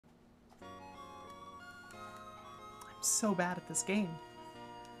so bad at this game.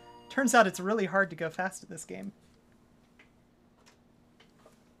 Turns out it's really hard to go fast at this game.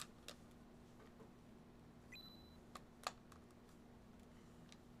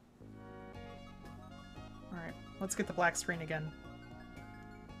 Alright, let's get the black screen again.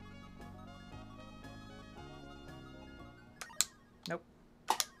 Nope.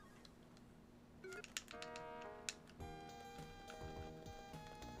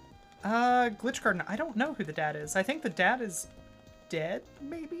 Glitch Garden. I don't know who the dad is. I think the dad is dead,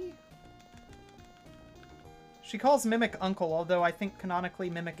 maybe? She calls Mimic uncle, although I think canonically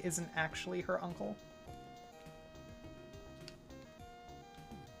Mimic isn't actually her uncle.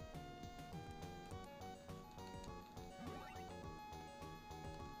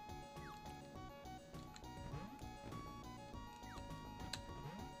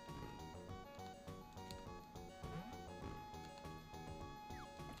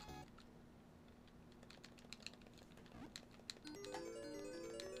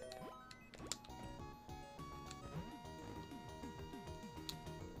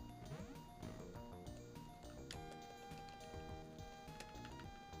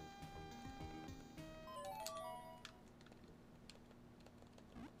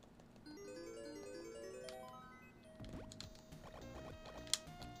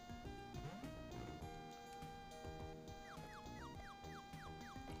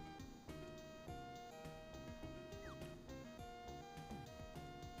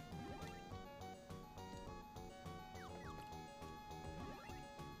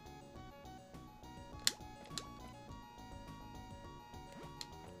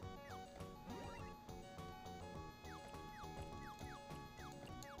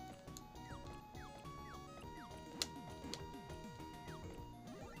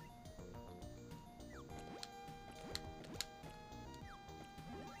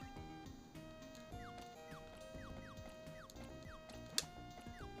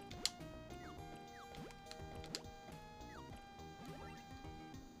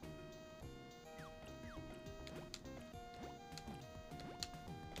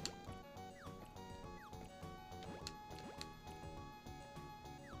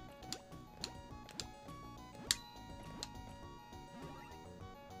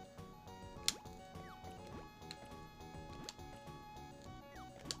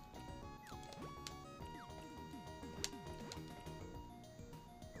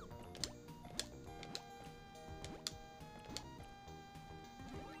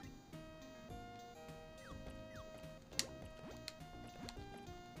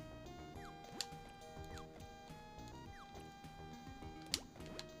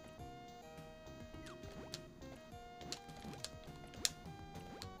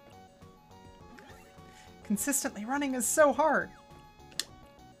 Consistently running is so hard.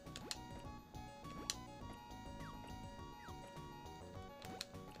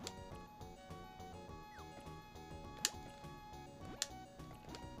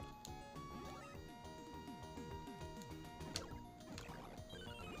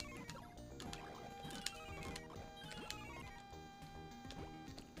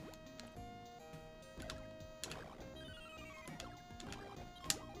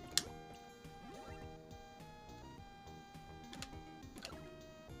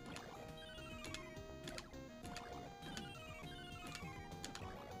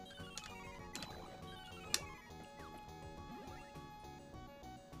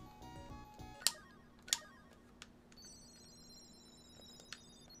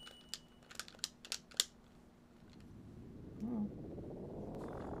 Oh.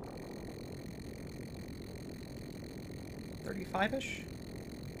 35-ish?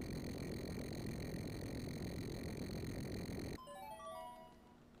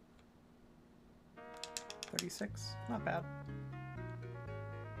 $36? Not bad.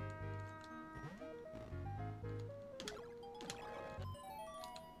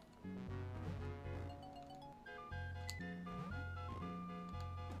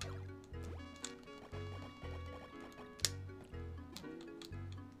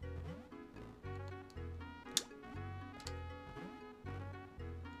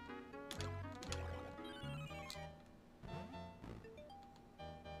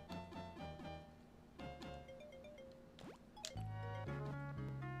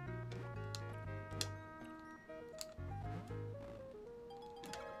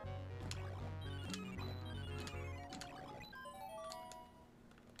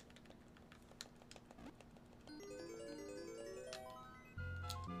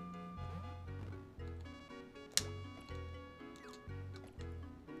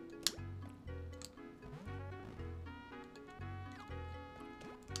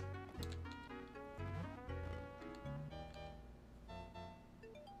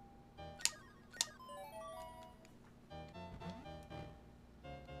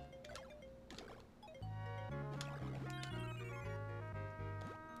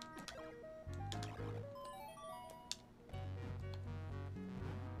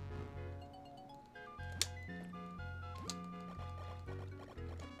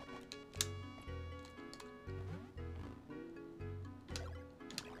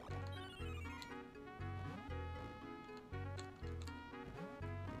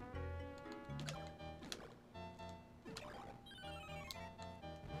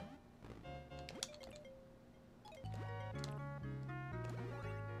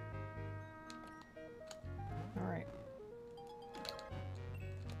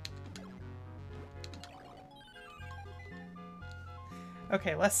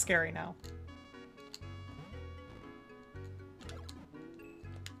 Okay, less scary now.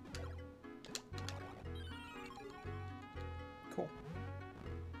 Cool.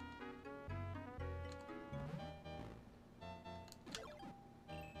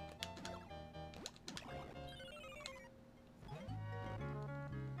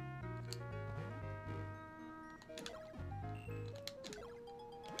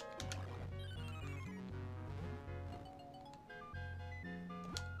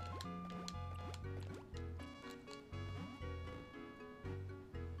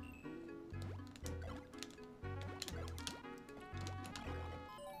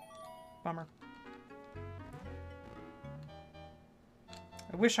 Bummer.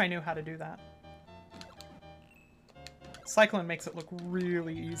 I wish I knew how to do that. Cyclone makes it look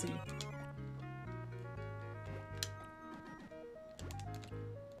really easy.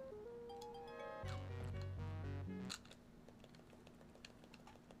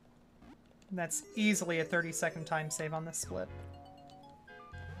 And that's easily a 30-second time save on this split.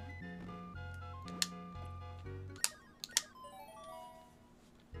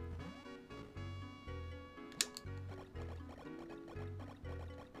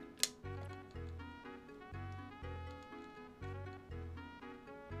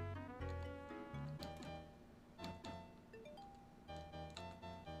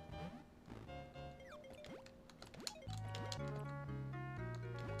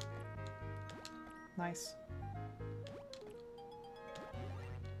 Nice.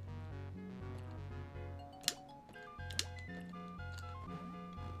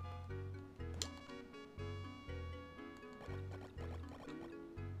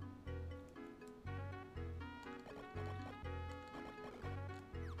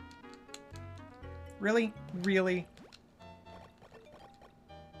 Really? Really?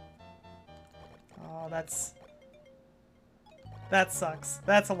 Oh, that sucks.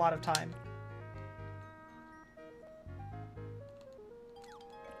 That's a lot of time.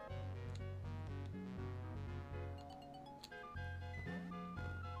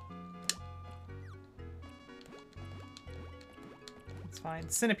 It's fine.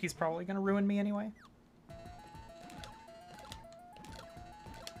 Centipede's probably gonna ruin me anyway.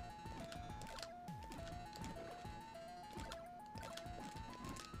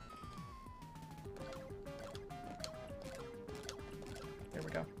 There we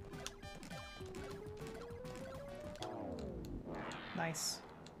go. Nice.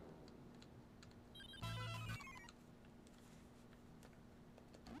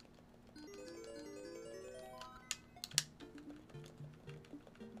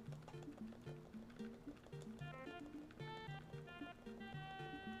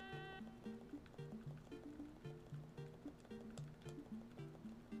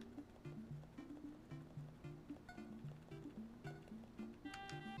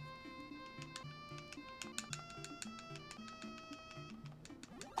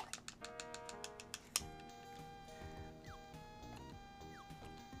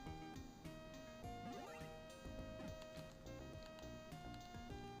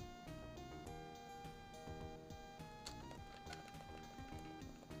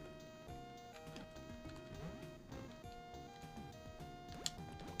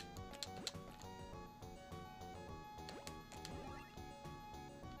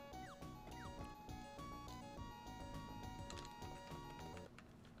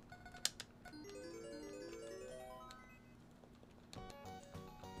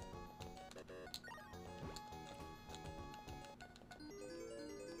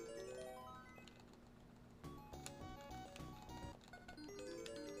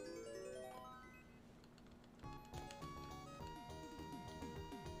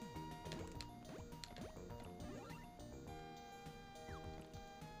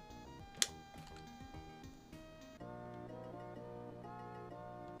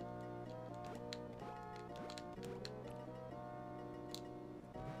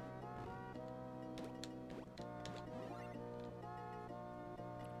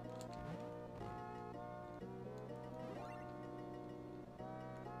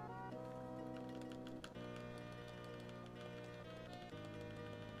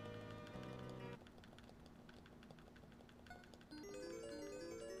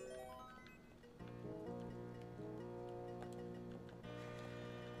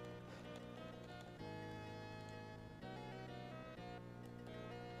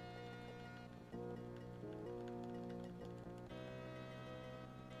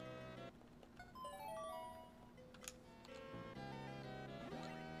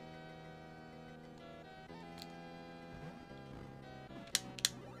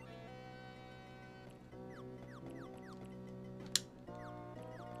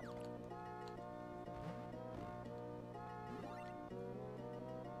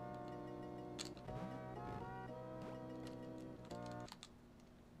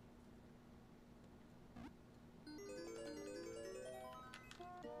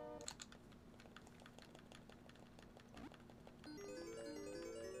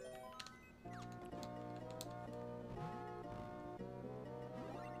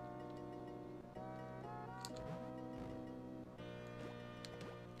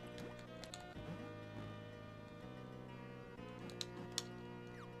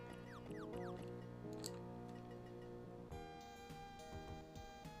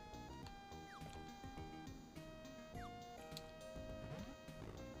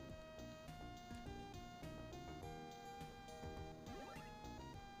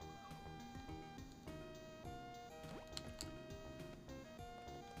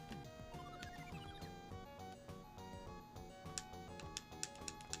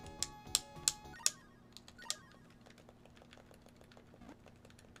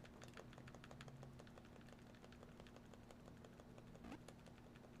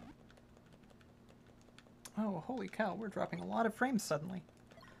 Oh, holy cow, we're dropping a lot of frames suddenly.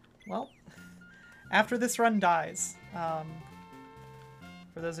 Well, after this run dies,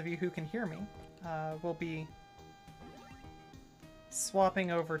 for those of you who can hear me, we'll be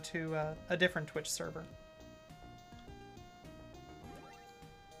swapping over to a different Twitch server.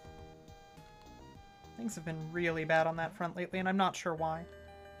 Things have been really bad on that front lately, and I'm not sure why.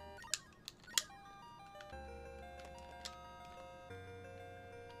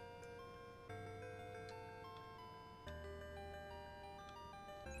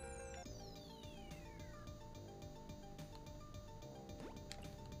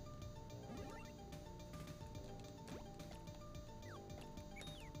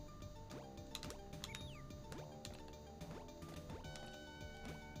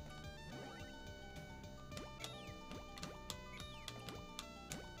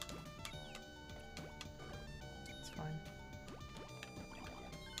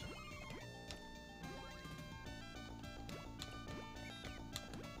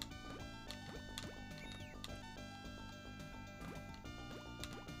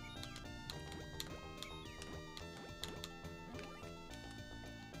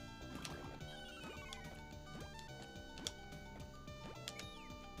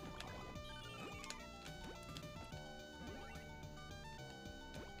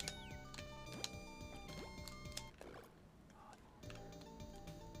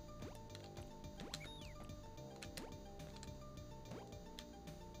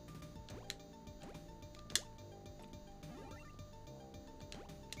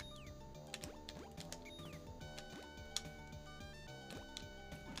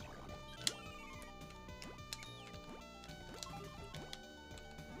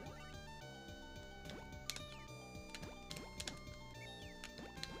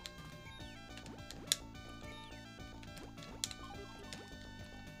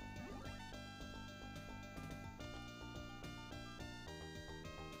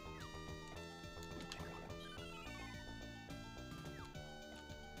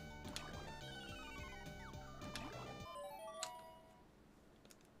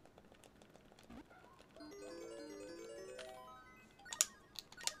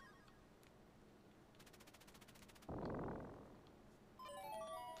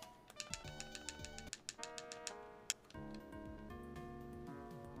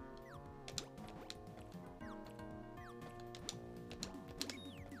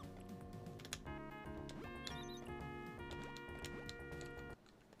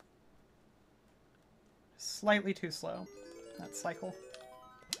 Slightly too slow, that cycle.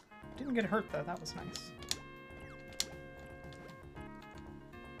 Didn't get hurt though, that was nice.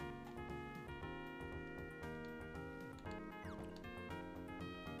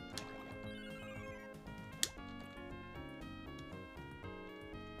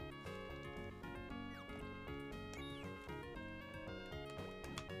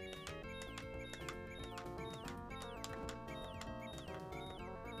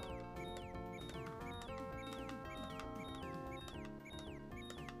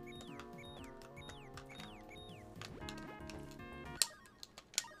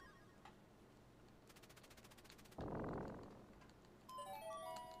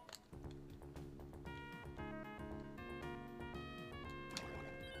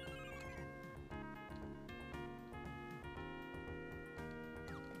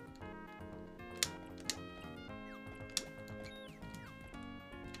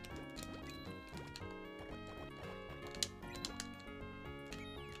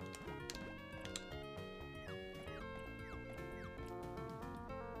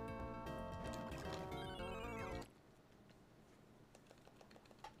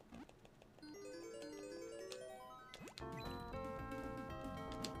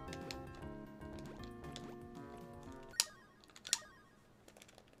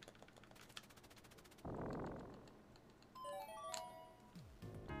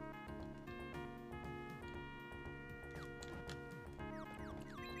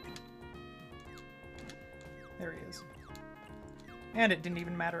 There he is. And it didn't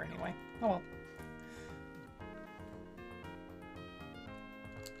even matter anyway. Oh well.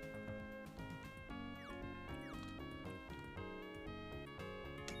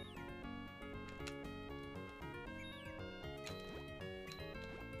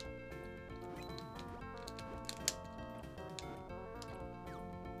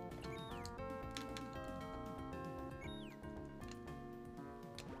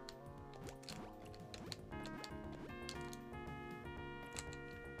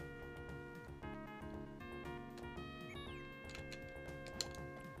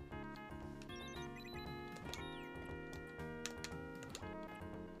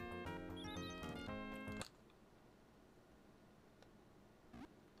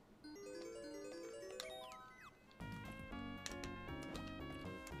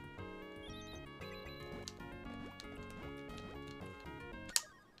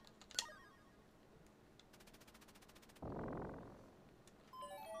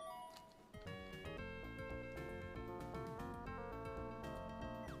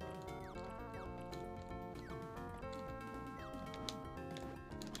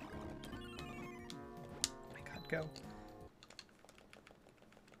 go.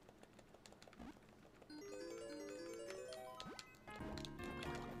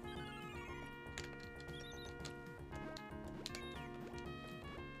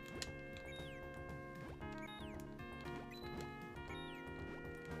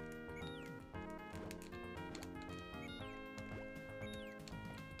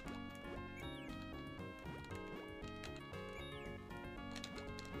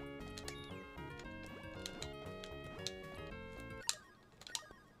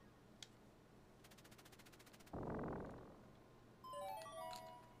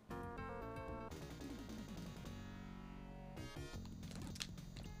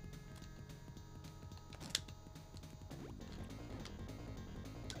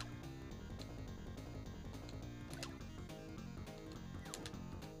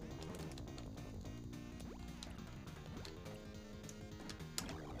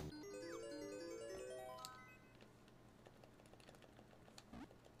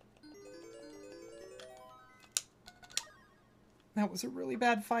 That was a really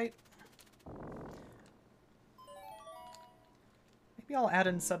bad fight. Maybe I'll add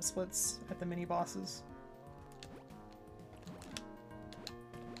in subsplits at the mini-bosses.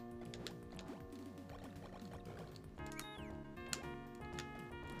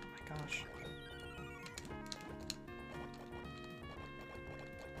 Oh my gosh.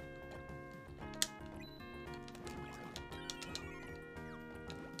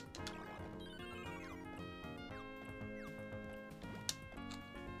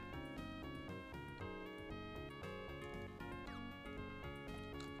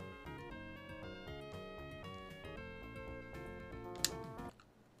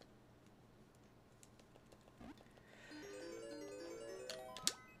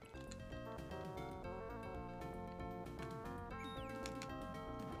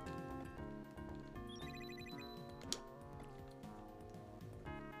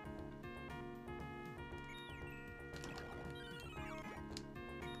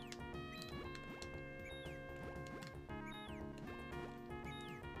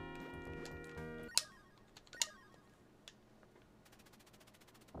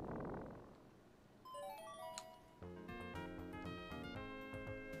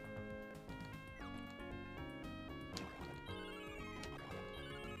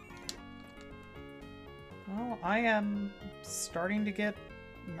 Well, I am starting to get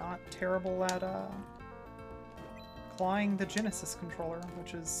not terrible at clawing the Genesis controller,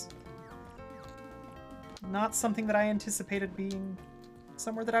 which is not something that I anticipated being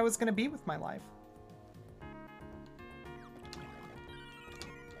somewhere that I was going to be with my life.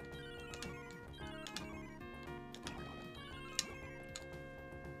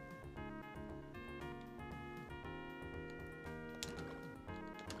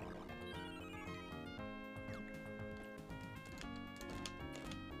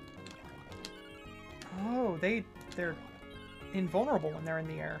 Oh, they're invulnerable when they're in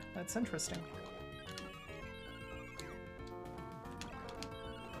the air. That's interesting.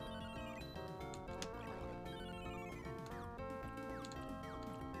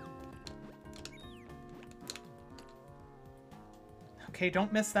 Okay,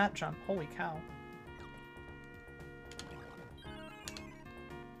 don't miss that jump. Holy cow.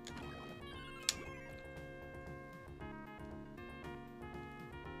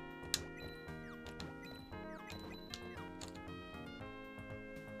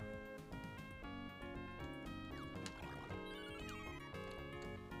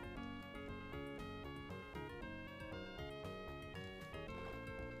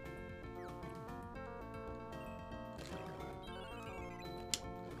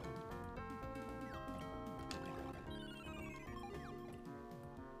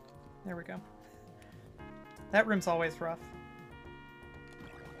 There we go. That room's always rough.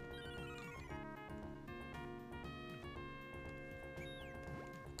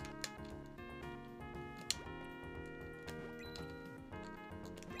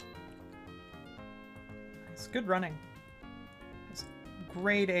 It's good running. It's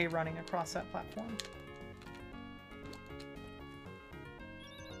grade A running across that platform.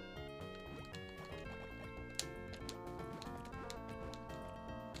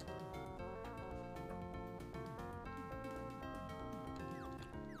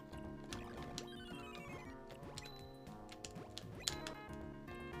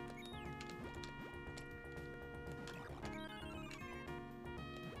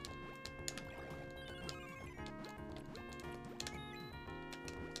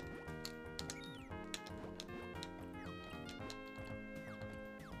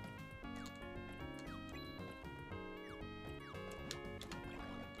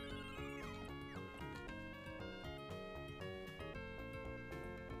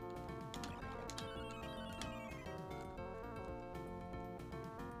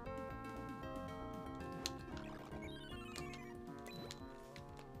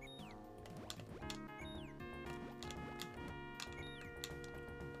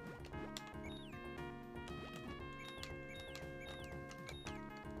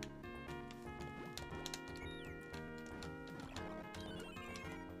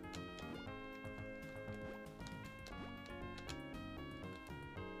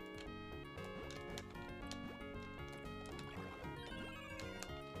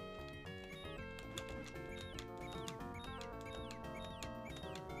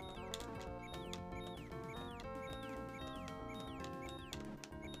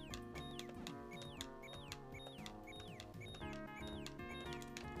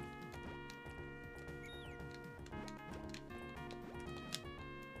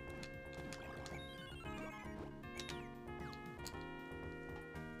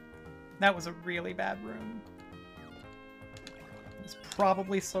 That was a really bad room. It was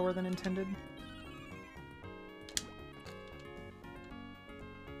probably slower than intended.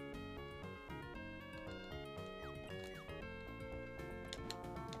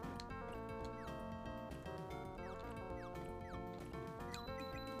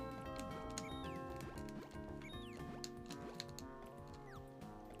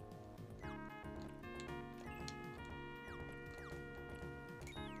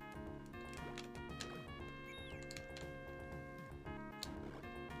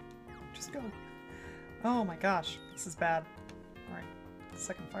 Just go. Oh my gosh, this is bad. Alright,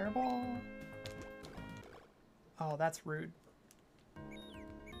 second fireball. Oh, that's rude.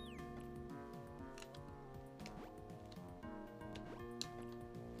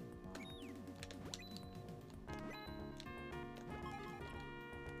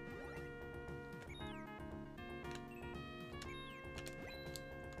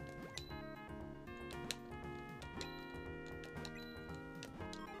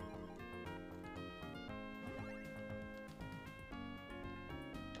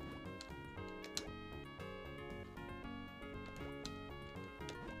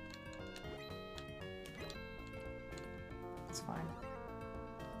 It's fine.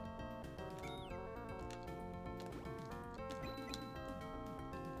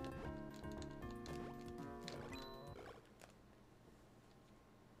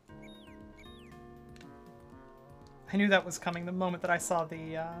 I knew that was coming the moment that I saw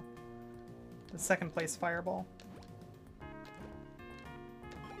the second place fireball.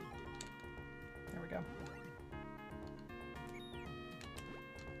 There we go.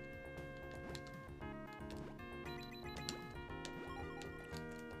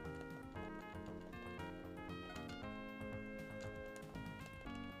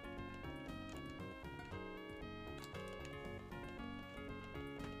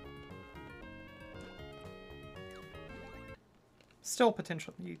 Still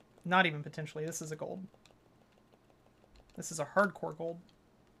potentially, not even potentially, this is a gold. This is a hardcore gold.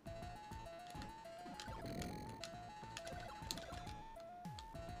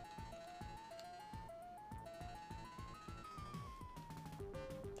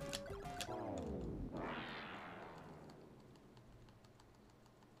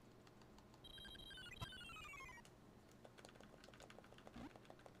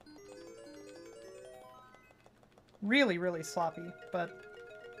 Really, really sloppy, but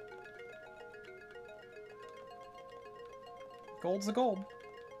gold's a gold.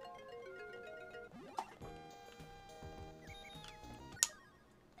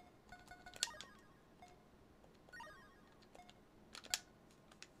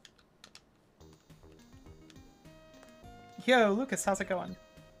 Yo, Lucas, how's it going?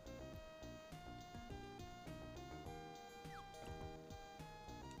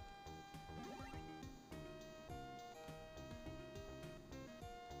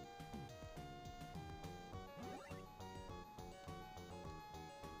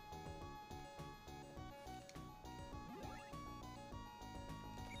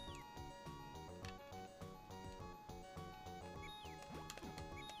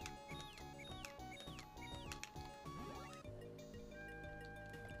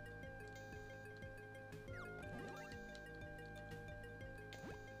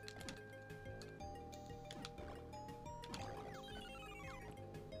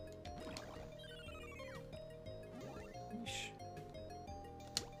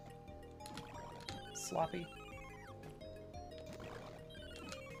 Sloppy.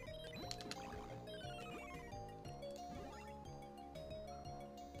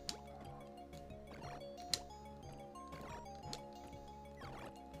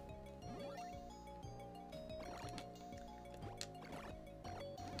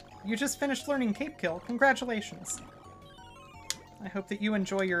 You just finished learning Cape Kill. Congratulations. I hope that you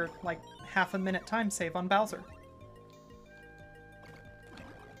enjoy your, like, half-a-minute time save on Bowser.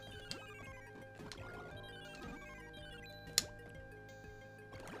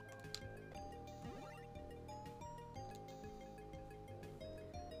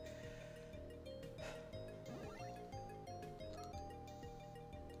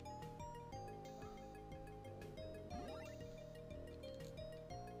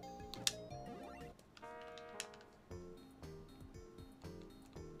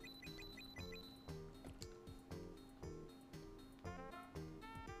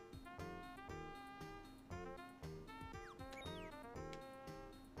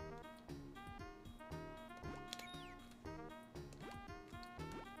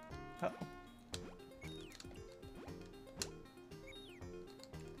 Uh-oh.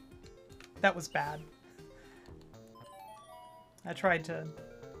 That was bad. I tried to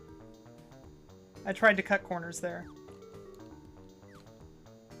I tried to cut corners there.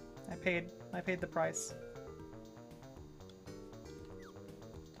 I paid the price.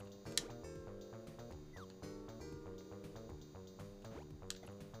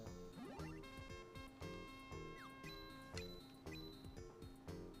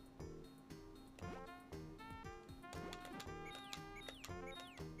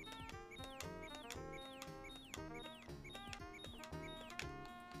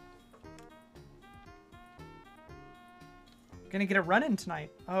 Gonna get a run-in tonight.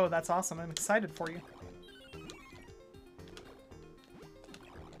 Oh, that's awesome. I'm excited for you.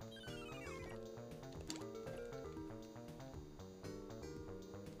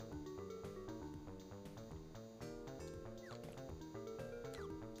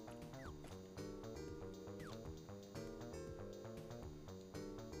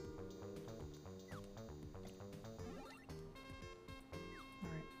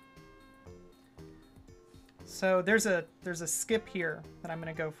 So there's a skip here that I'm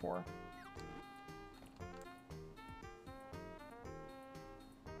gonna go for.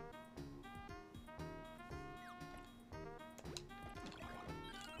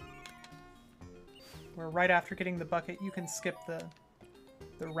 Where right after getting the bucket, you can skip the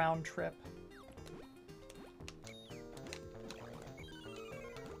round trip.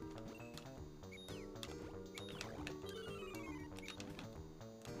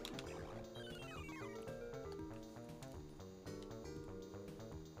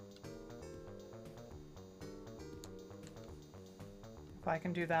 If I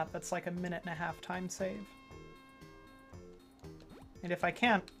can do that, that's like a 1.5-minute time save. And if I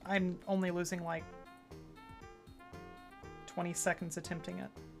can't, I'm only losing like 20 seconds attempting it.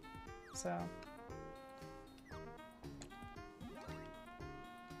 So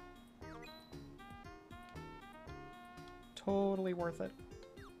totally worth it.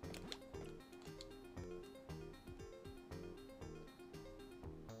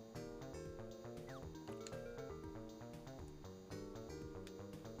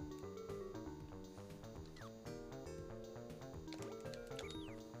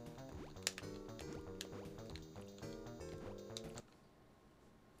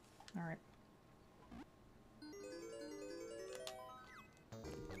 All right.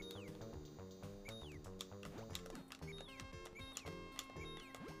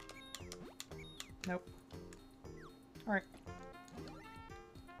 Nope. All right.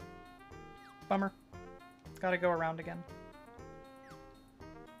 Bummer. Gotta go around again.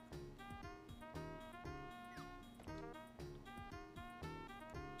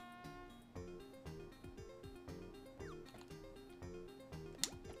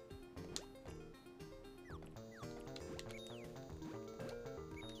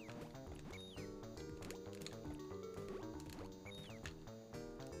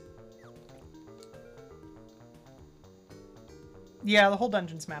 Yeah, the whole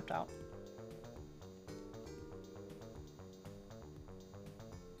dungeon's mapped out.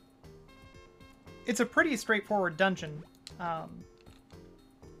 It's a pretty straightforward dungeon.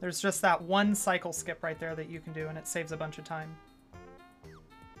 There's just that one cycle skip right there that you can do, and it saves a bunch of time.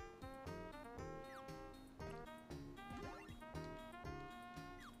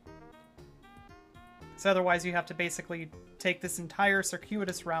 So otherwise you have to basically take this entire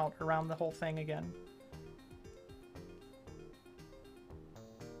circuitous route around the whole thing again.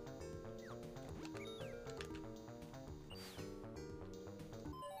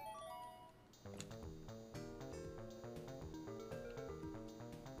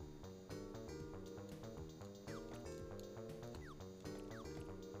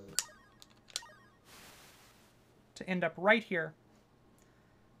 To end up right here.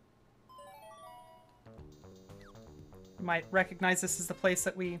 You might recognize this as the place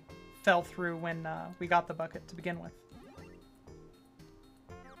that we fell through when we got the bucket to begin with.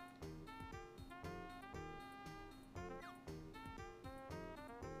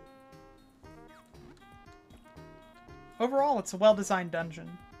 Overall, it's a well-designed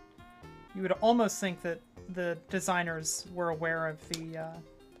dungeon. You would almost think that the designers were aware of the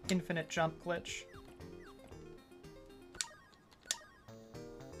infinite jump glitch.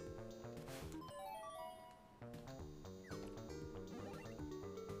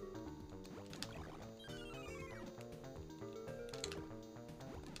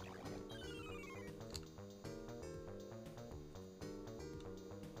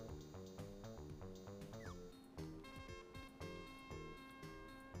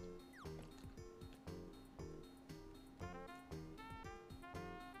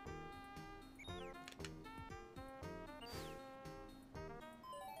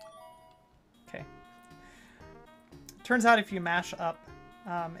 Turns out if you mash up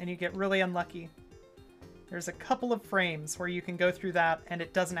and you get really unlucky, There's a couple of frames where you can go through that and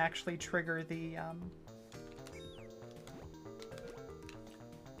it doesn't actually trigger the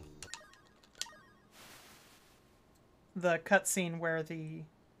cutscene where the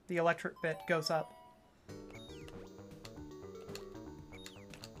electric bit goes up.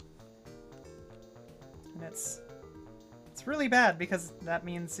 And it's really bad because that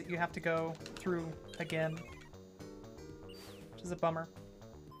means that you have to go through again, which is a bummer.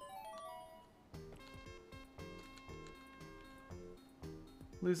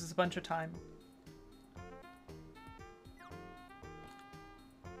 Loses a bunch of time.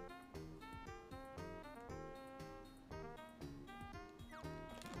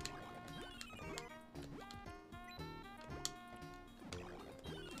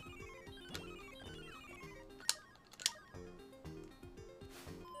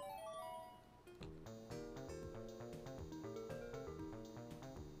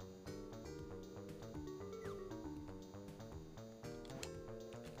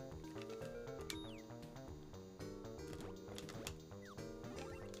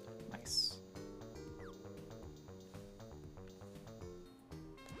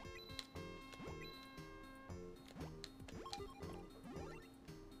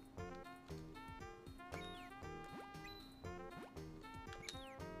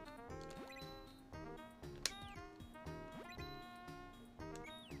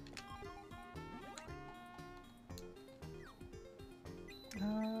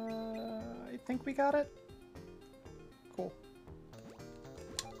 I think we got it. Cool.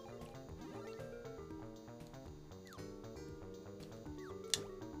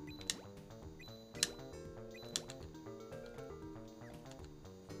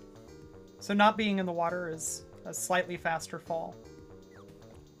 So not being in the water is a slightly faster fall.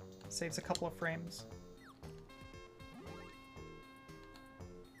 Saves a couple of frames.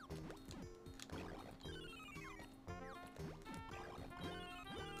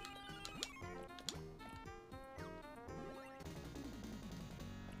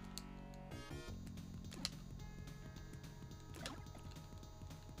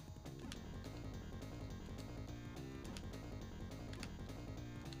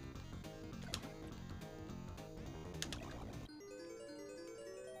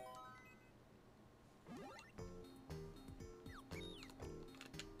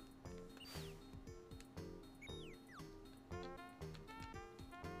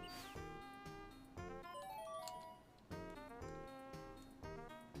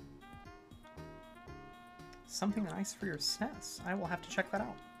 Something nice for your SNES. I will have to check that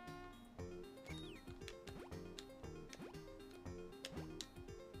out.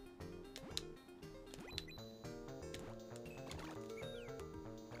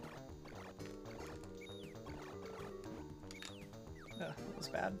 Ugh, that was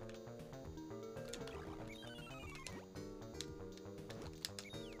bad.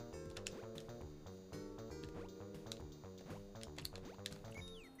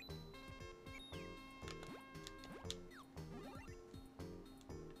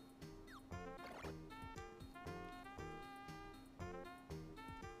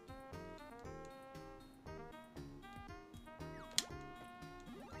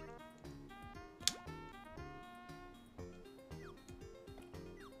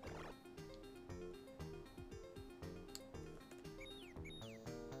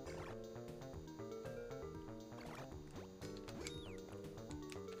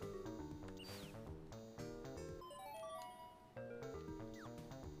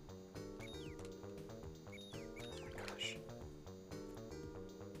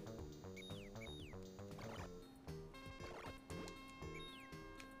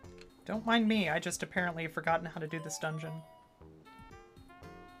 Don't mind me, I just apparently have forgotten how to do this dungeon.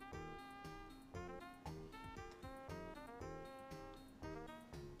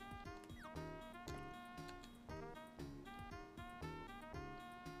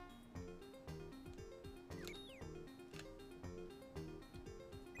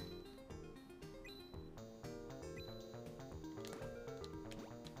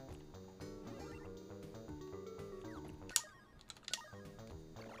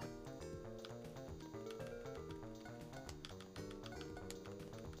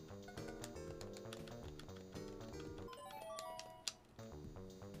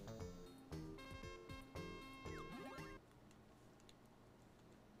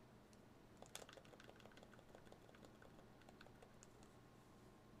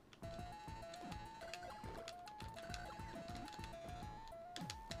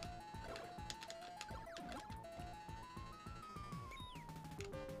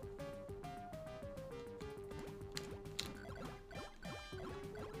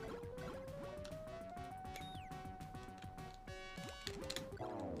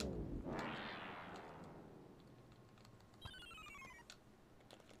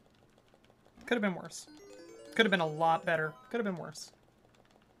 Could have been worse. Could have been a lot better. Could have been worse.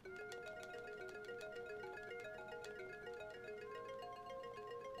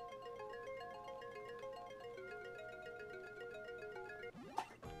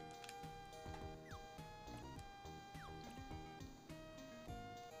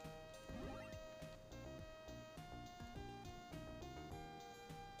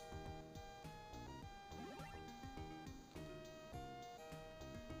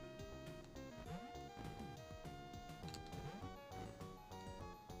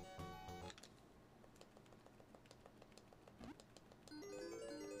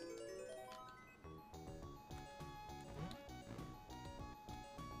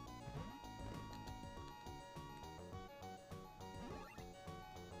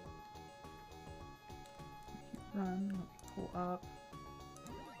 Run, let me pull up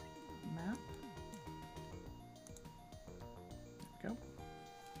map. There we go.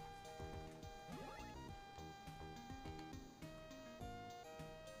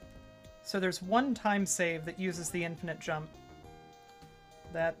 So there's one time save that uses the infinite jump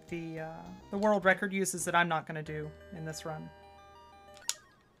that the world record uses that I'm not going to do in this run.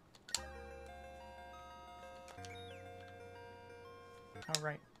 All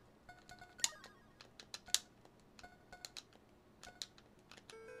right.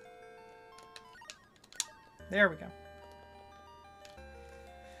 There we go.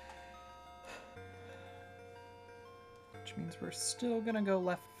 Which means we're still gonna go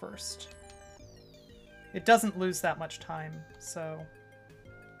left first. It doesn't lose that much time, so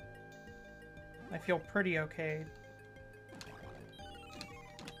I feel pretty okay.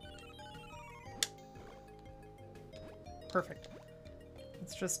 Perfect.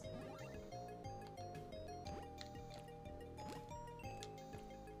 Let's just...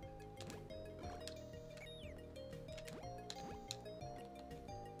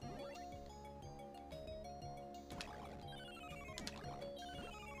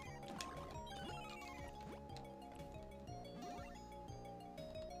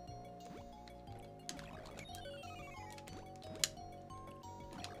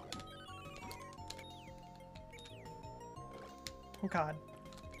 Oh god.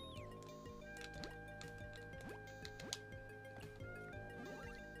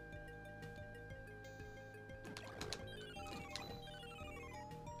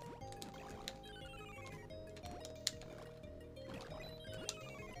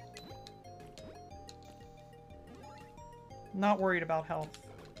 Not worried about health.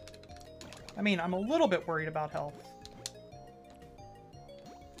 I mean, I'm a little bit worried about health.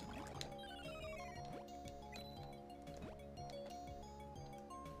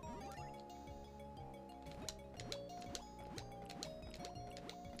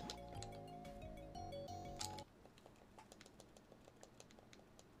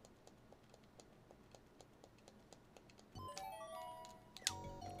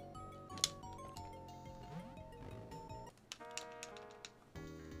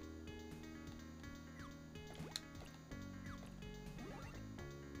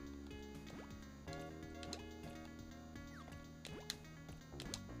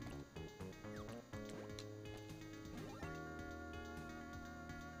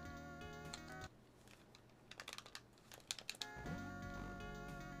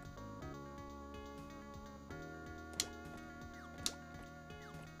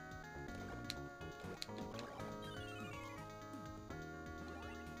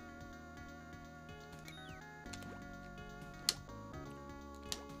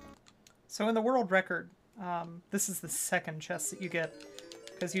 So in the world record, this is the second chest that you get,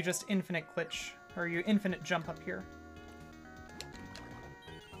 because you just infinite glitch, or you infinite jump up here.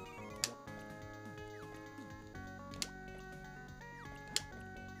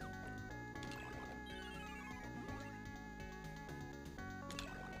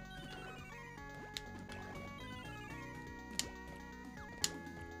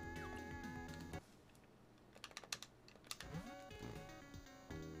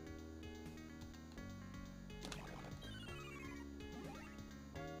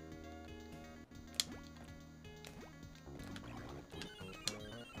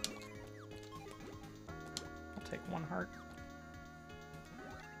 Take one heart.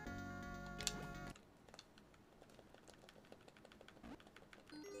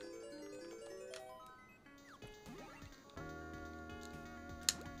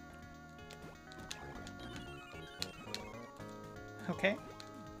 Okay.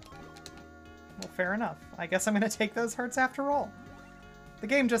 Well, fair enough. I guess I'm going to take those hearts after all. The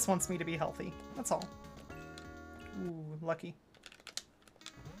game just wants me to be healthy. That's all. Ooh, lucky.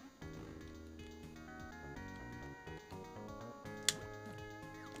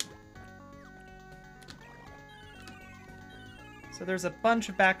 So there's a bunch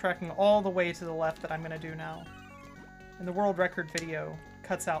of backtracking all the way to the left that I'm going to do now. And the world record video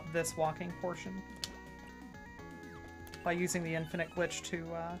cuts out this walking portion by using the infinite glitch to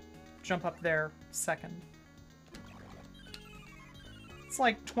jump up there second. It's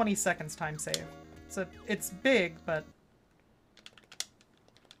like 20 seconds time save. So it's big, but...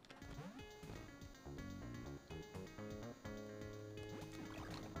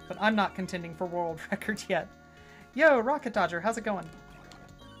 But I'm not contending for world record yet. Yo, Rocket Dodger, how's it going?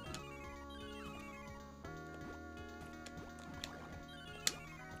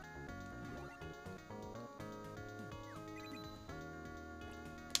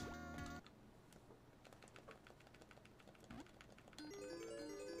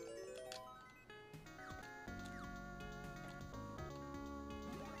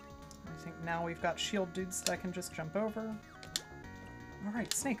 I think now we've got shield dudes that I can just jump over.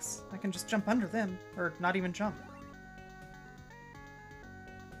 Alright, snakes. I can just jump under them. Or not even jump.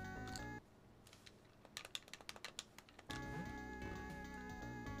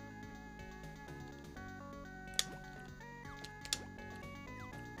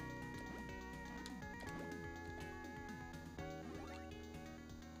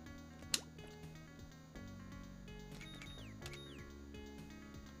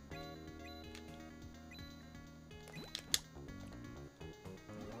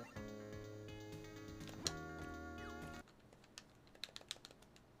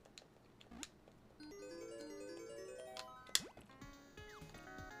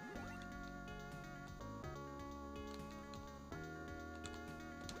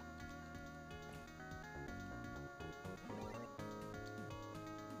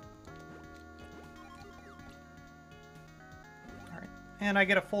 And I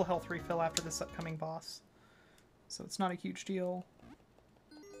get a full health refill after this upcoming boss. So it's not a huge deal.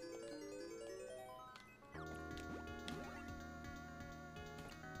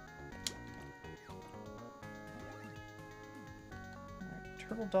 Alright,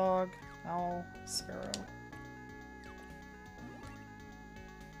 turtle dog, owl, sparrow.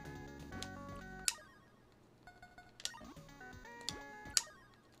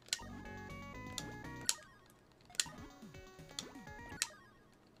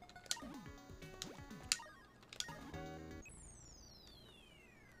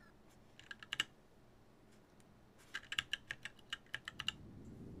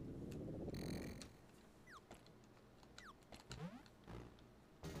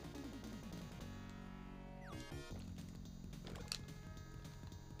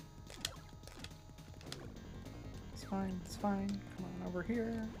 Fine, it's fine. Come on over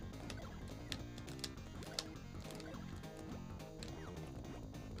here.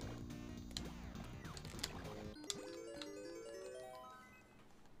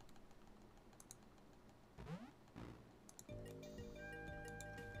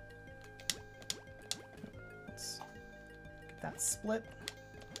 Let's get that split.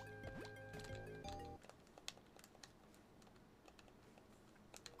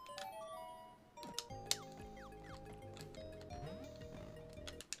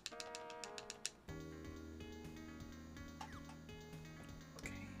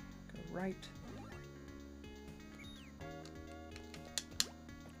 Right.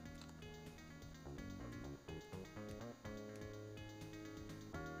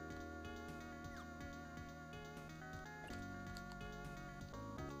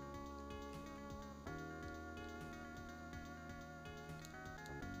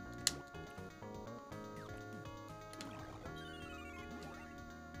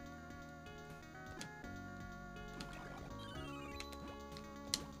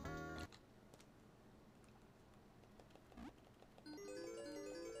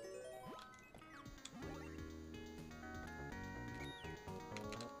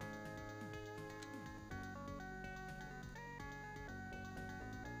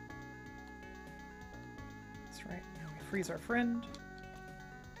 That's right. Now we freeze our friend.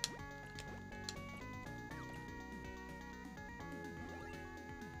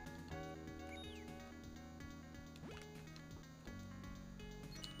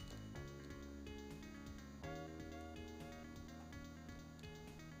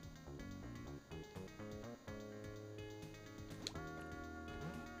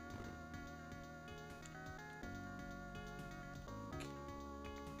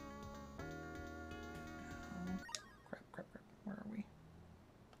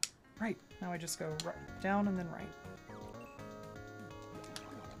 Right. Now I just go right, down and then right.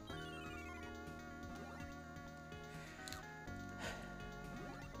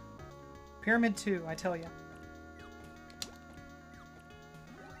 Pyramid 2, I tell you.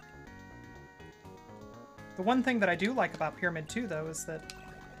 The one thing that I do like about Pyramid 2, though, is that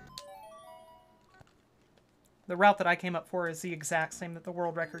the route that I came up for is the exact same that the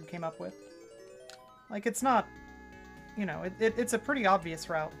world record came up with. Like, it's not, you know, it's a pretty obvious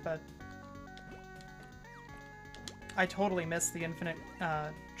route, but I totally missed the infinite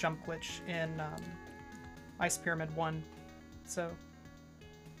jump glitch in Ice Pyramid 1, so...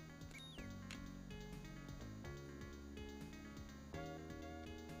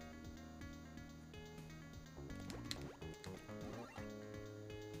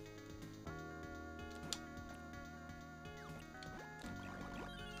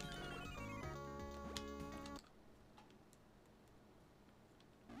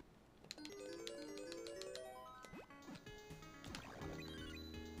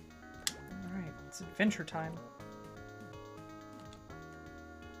 It's adventure time.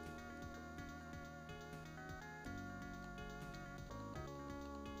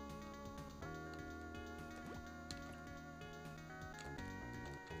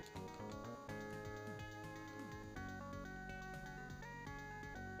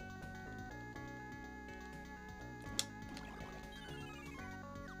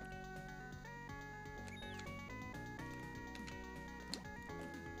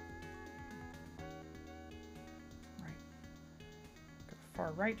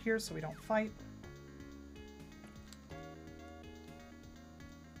 Far right here so we don't fight.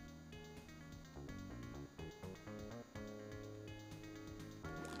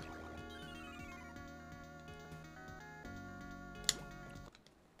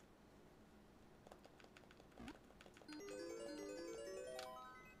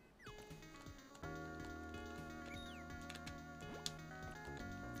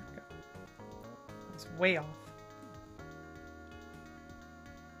 Okay. It's way off.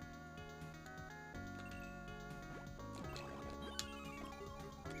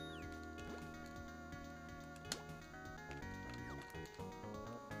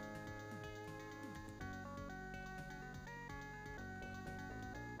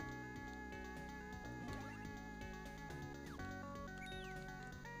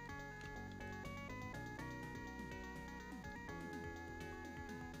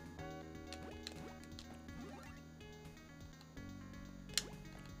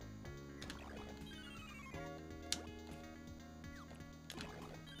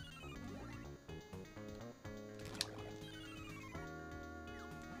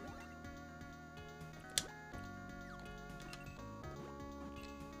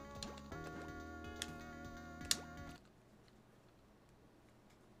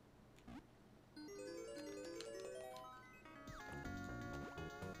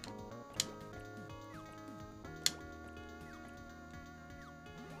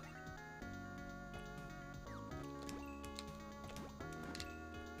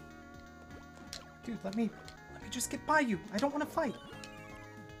 Dude, let me just get by you. I don't want to fight.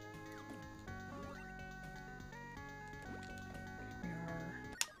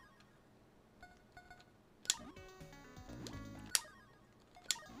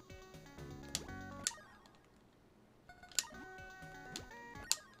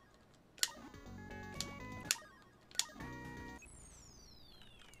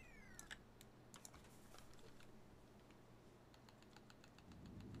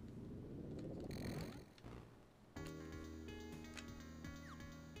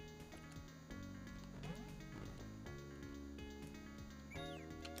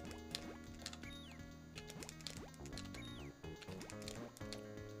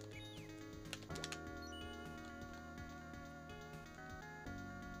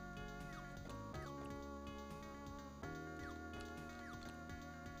 We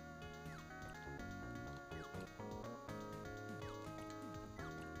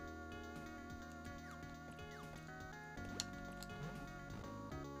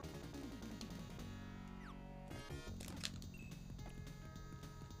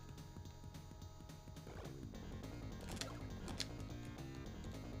are...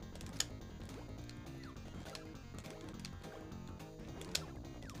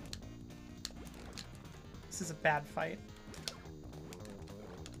 This is a bad fight.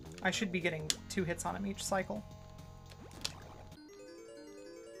 I should be getting 2 hits on him each cycle.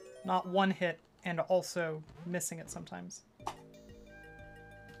 Not 1 hit and also missing it sometimes.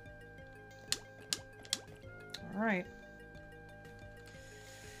 Alright.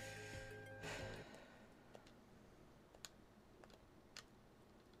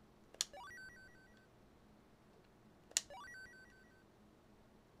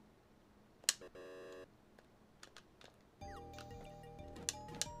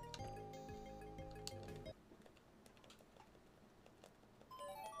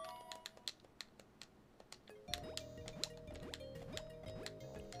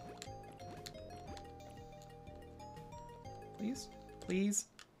 please.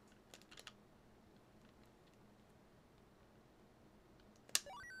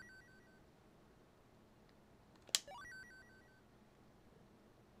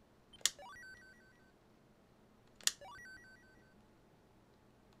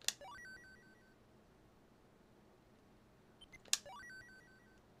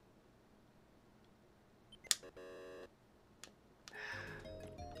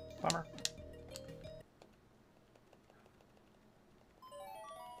 Bummer.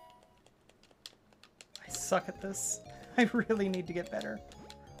 I suck at this. I really need to get better.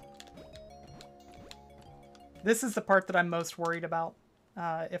 This is the part that I'm most worried about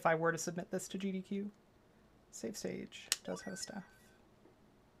if I were to submit this to GDQ. Save stage does have a staff.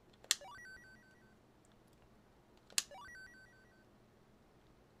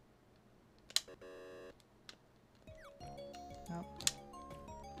 Nope.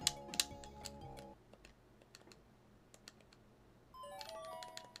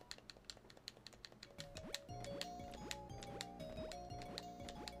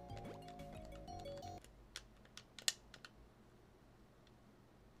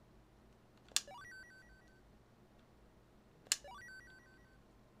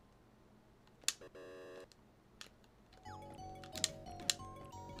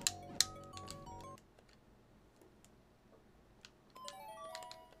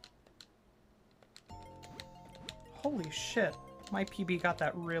 Holy shit, my PB got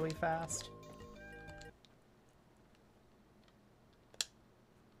that really fast.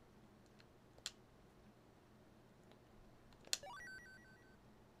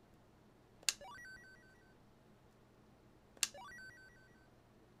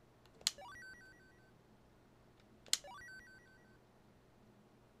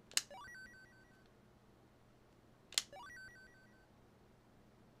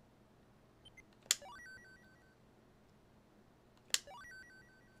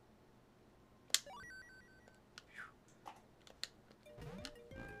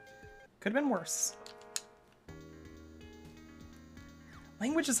 Could have been worse.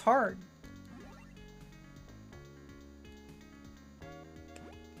 Language is hard.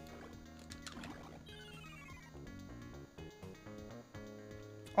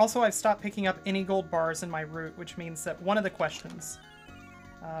 Also, I've stopped picking up any gold bars in my route, which means that one of the questions,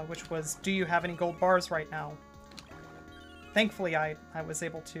 which was, do you have any gold bars right now? Thankfully, I was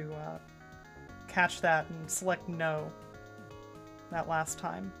able to catch that and select no that last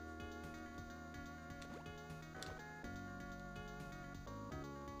time.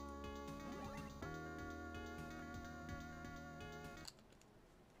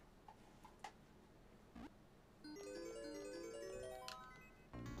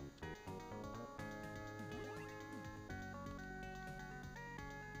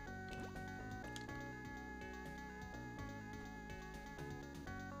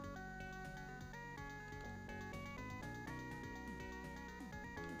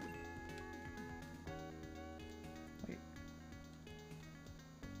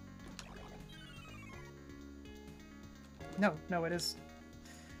 No, no, it is.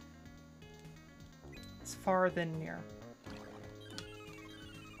 It's far than near.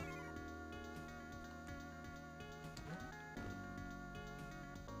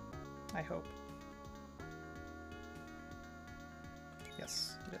 I hope.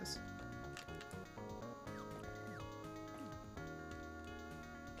 Yes, it is.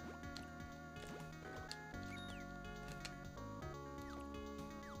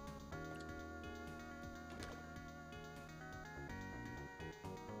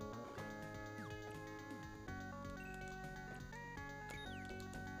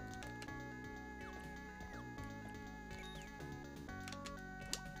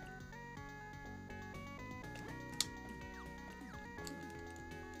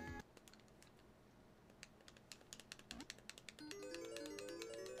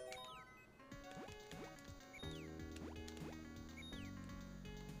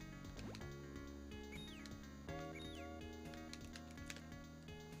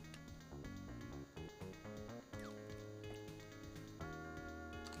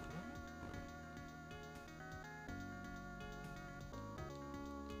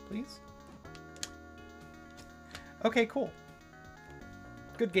 Please? Okay, cool.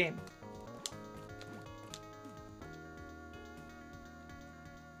 Good game.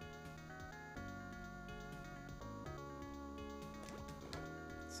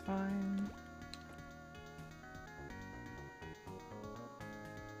 It's fine.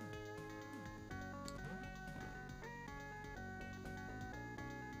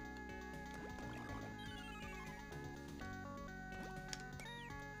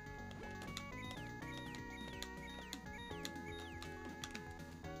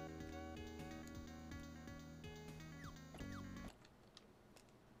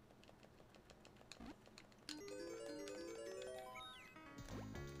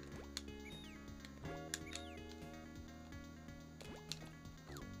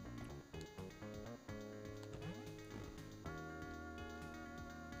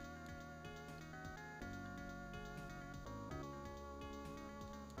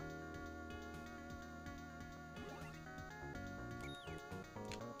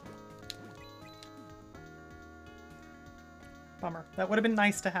 Bummer. That would have been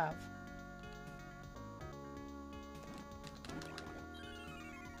nice to have.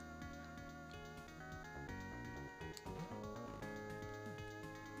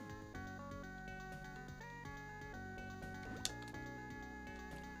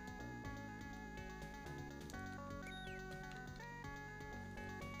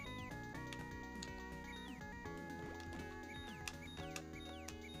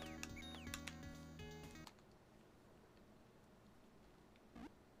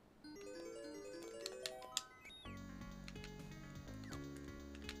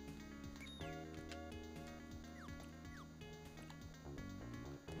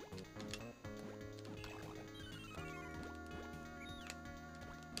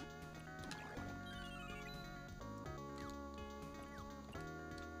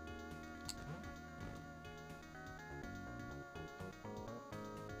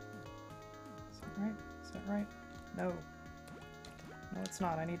 Right? Is that right? No. No, it's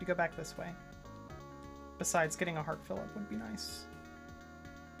not. I need to go back this way. Besides, getting a heart fill-up would be nice.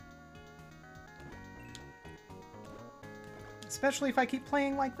 Especially if I keep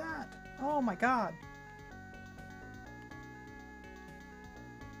playing like that. Oh my god.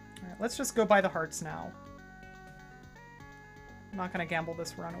 Alright, let's just go buy the hearts now. I'm not gonna gamble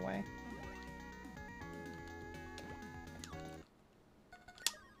this run away.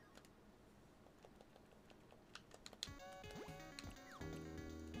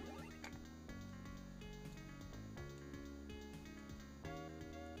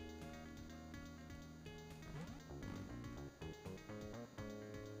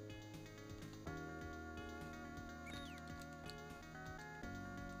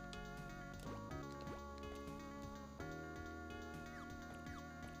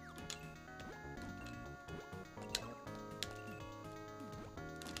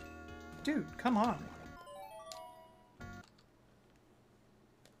 Dude, come on.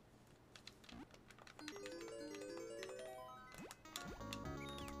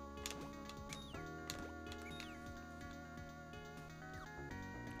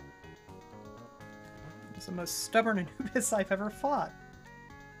 It's the most stubborn Anubis I've ever fought.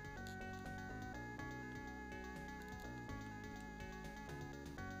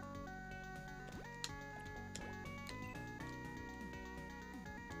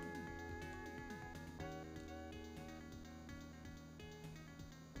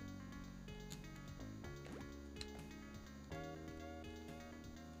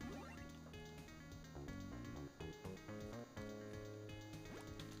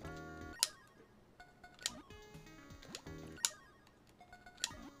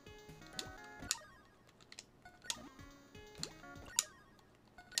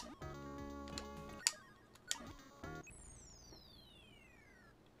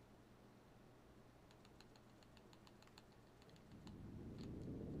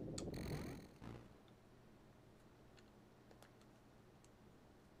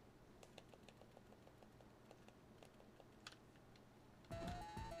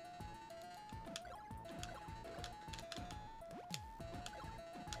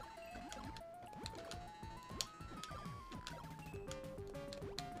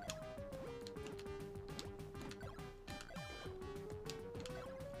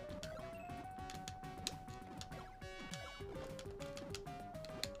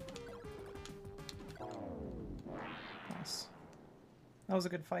 Nice. That was a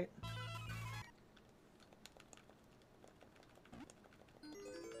good fight.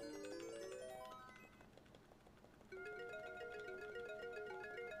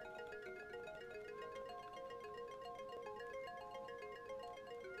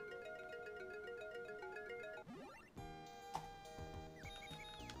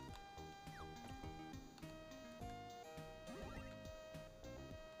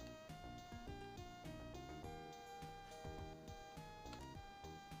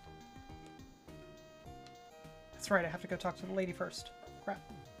 That's right, I have to go talk to the lady first. Crap.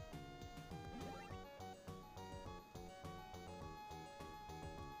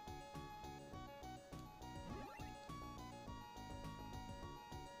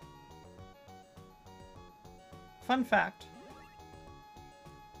 Fun fact.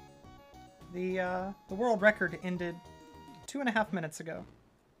 The world record ended 2.5 minutes ago.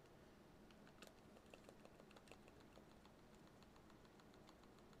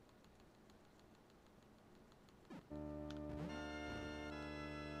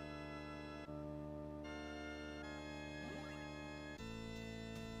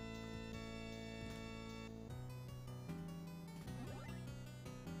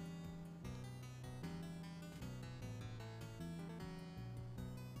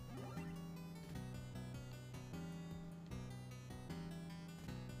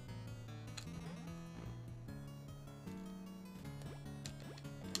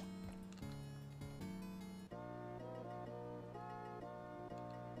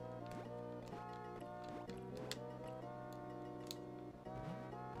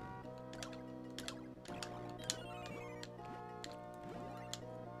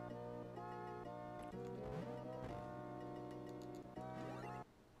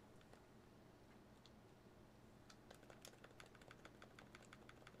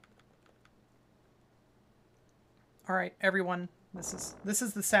 Alright, everyone. This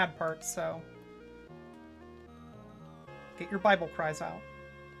is the sad part, so get your Bible cries out.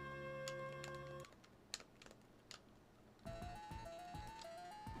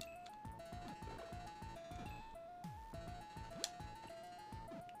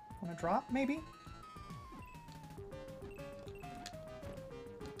 Wanna drop, maybe?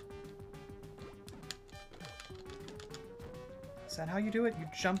 Is that how you do it? You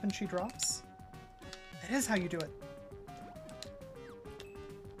jump and she drops? That is how you do it.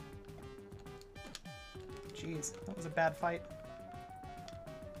 Jeez, that was a bad fight.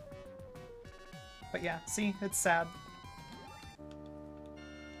 But yeah, see? It's sad.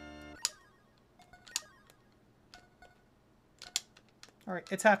 Alright,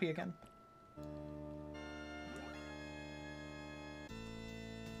 it's happy again.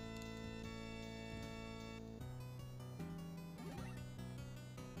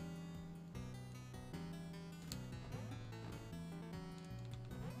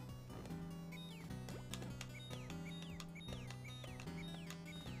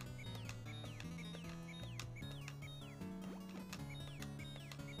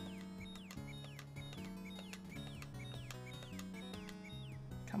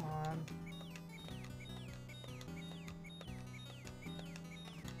 Come on.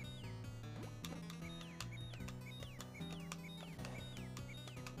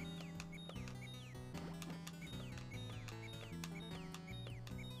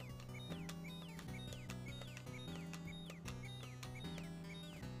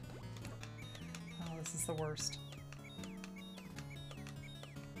 Oh, this is the worst.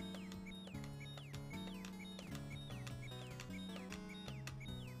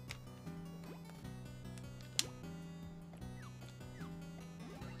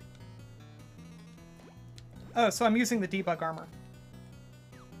 Oh, so I'm using the debug armor.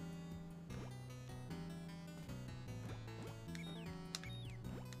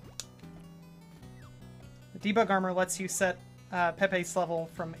 The debug armor lets you set Pepe's level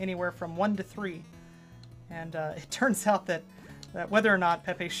from anywhere from 1 to 3. And it turns out that whether or not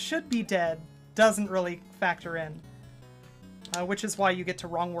Pepe should be dead doesn't really factor in. Which is why you get to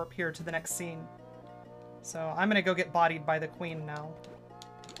wrong warp here to the next scene. So I'm gonna go get bodied by the queen now.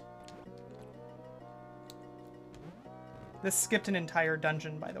 This skipped an entire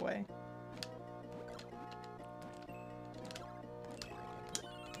dungeon, by the way.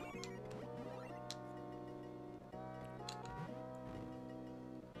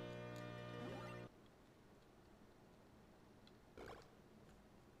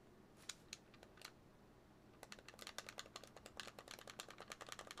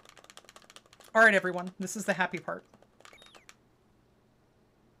 Alright, everyone. This is the happy part.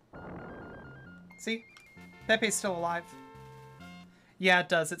 See? Pepe's still alive. Yeah, it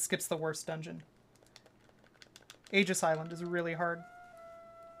does. It skips the worst dungeon. Aegis Island is really hard.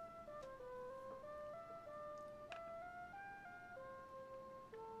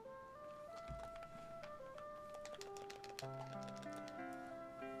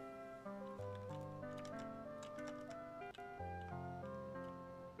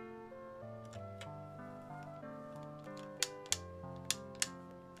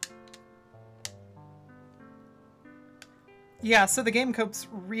 Yeah, so the game copes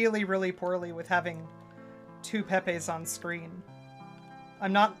really, really poorly with having 2 Pepes on screen.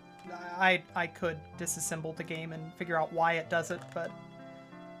 I'm not... I could disassemble the game and figure out why it does it, but...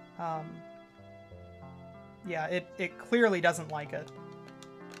 yeah, it clearly doesn't like it.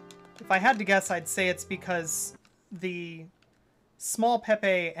 If I had to guess, I'd say it's because the small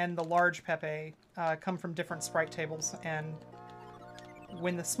Pepe and the large Pepe come from different sprite tables, and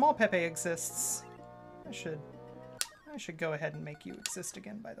when the small Pepe exists... I should go ahead and make you exist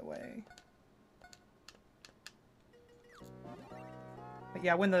again, by the way. But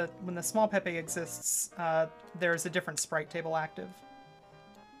yeah, when the small Pepe exists, there's a different sprite table active.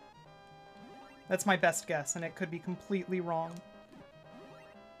 That's my best guess, and it could be completely wrong.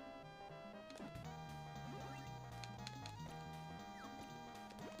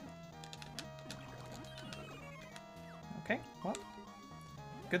 Okay, well,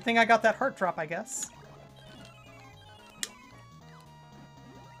 good thing I got that heart drop, I guess.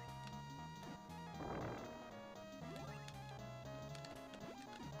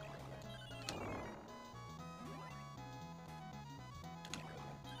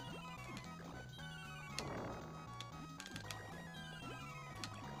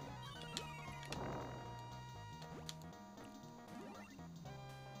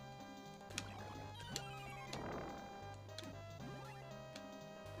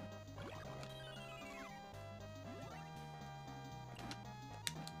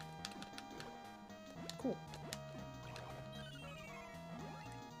 Cool.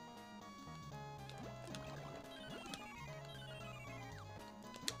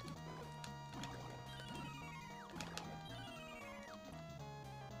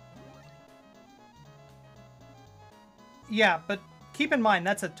 Yeah, but keep in mind,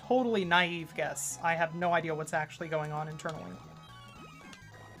 that's a totally naive guess. I have no idea what's actually going on internally.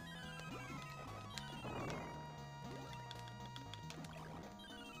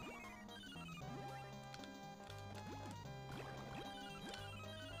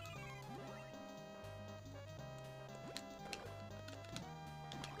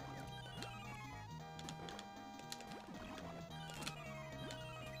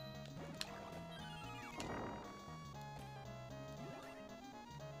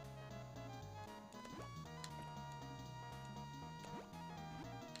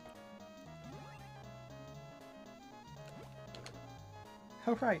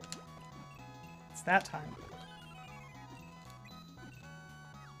 Oh, right. It's that time.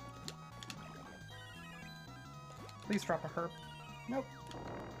 Please drop a herb. Nope.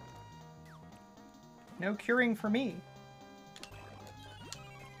 No curing for me.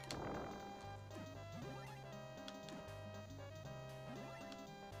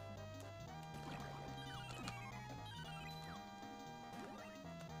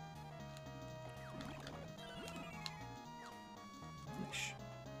 Yeesh.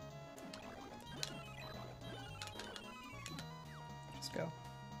 Just go.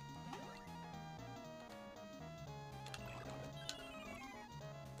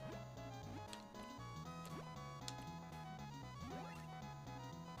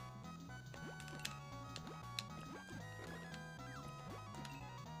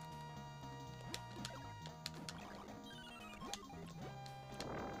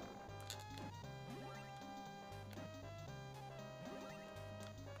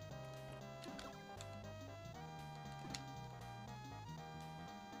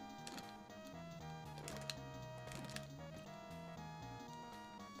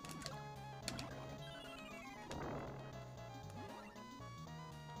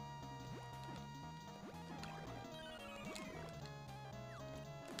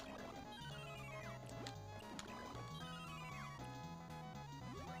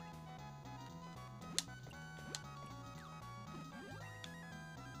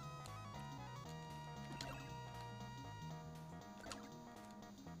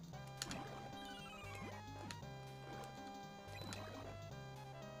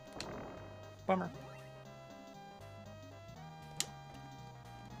 Bummer.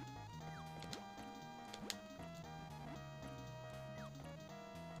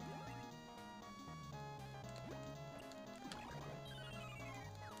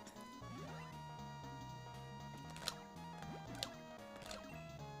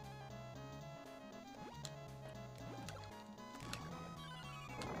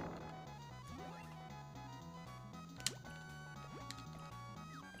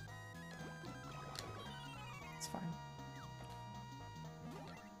 It's fine.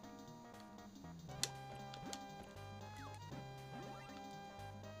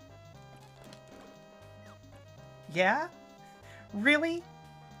 Yeah? Really?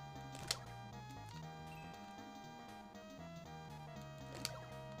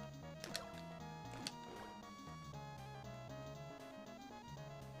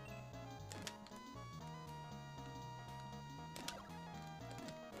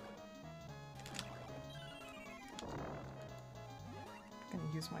 I'm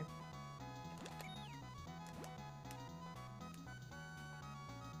gonna use my...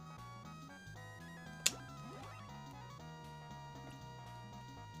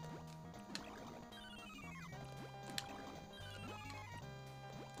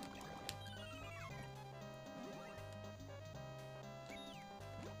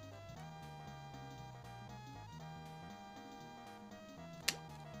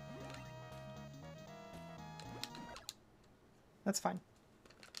 That's fine.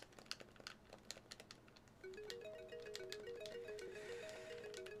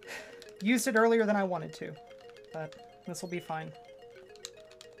 Used it earlier than I wanted to, but this will be fine.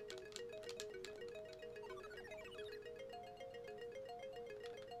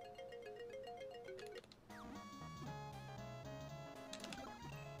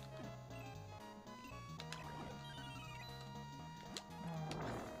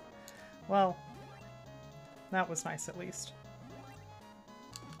 Well, that was nice at least.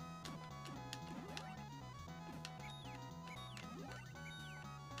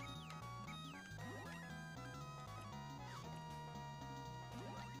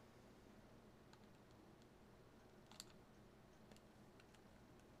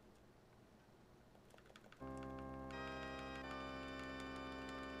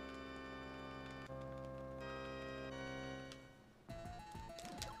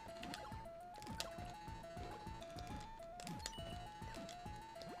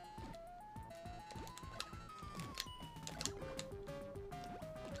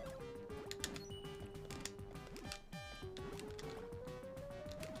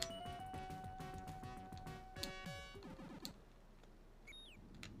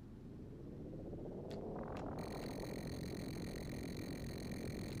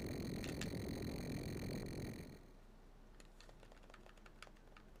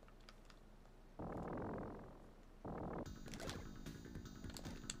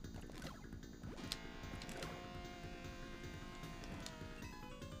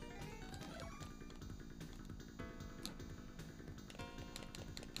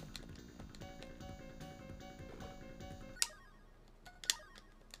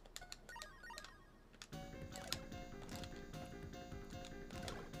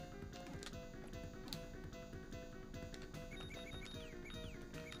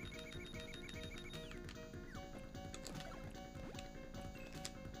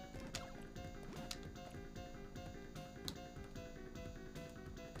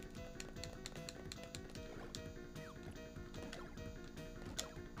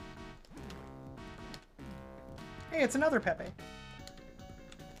 Hey, it's another Pepe.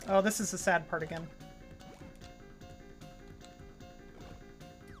 Oh, this is the sad part again.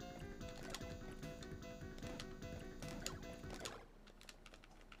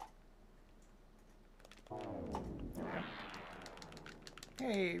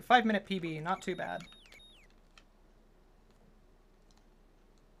 Hey, 5-minute PB, not too bad.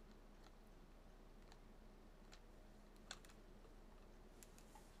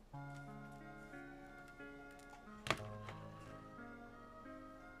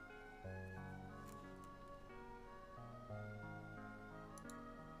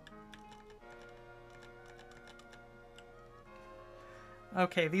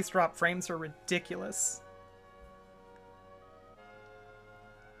 Okay, these drop frames are ridiculous.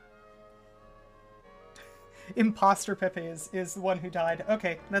 Imposter Pepe is the one who died.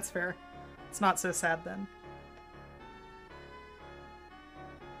 Okay, that's fair. It's not so sad then.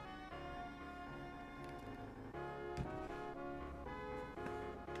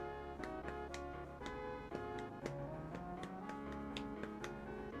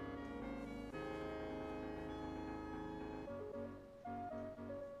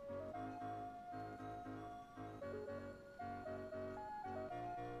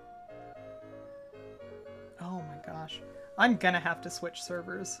 Oh my gosh. I'm gonna have to switch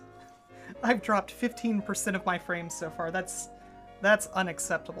servers. I've dropped 15% of my frames so far. That's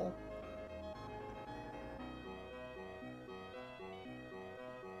unacceptable.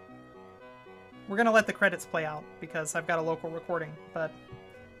 We're gonna let the credits play out because I've got a local recording, but...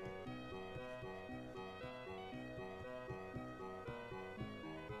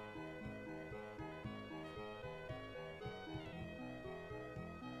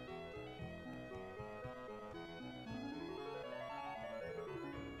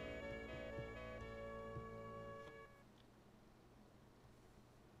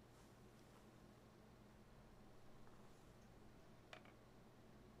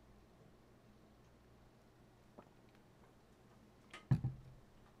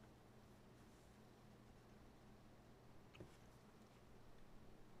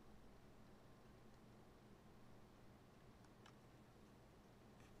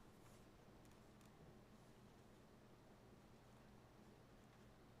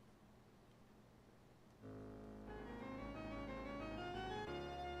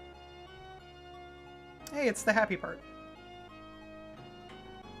 Hey, it's the happy part.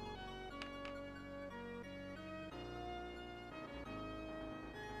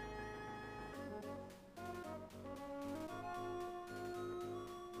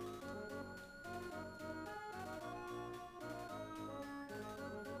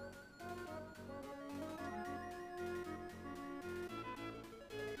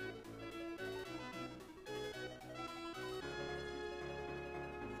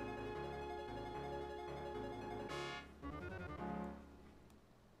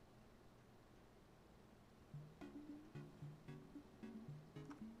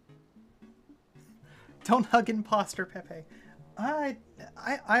 Don't hug imposter Pepe. I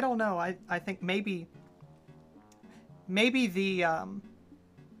don't know. I think maybe the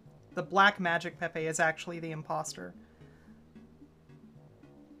black magic Pepe is actually the imposter.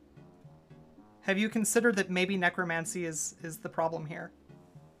 Have you considered that maybe necromancy is the problem here?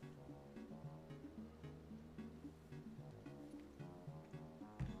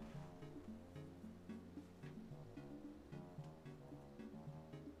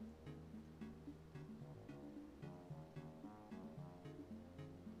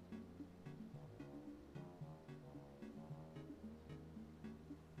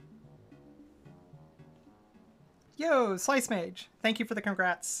 Yo, Slice Mage! Thank you for the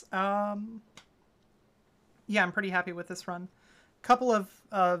congrats. Yeah, I'm pretty happy with this run. Couple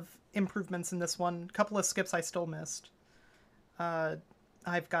of improvements in this one. Couple of skips I still missed.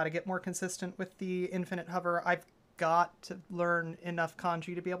 I've got to get more consistent with the infinite hover. I've got to learn enough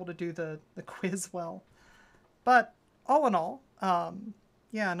kanji to be able to do the quiz well. But all in all,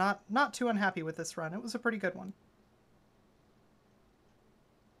 yeah, not too unhappy with this run. It was a pretty good one.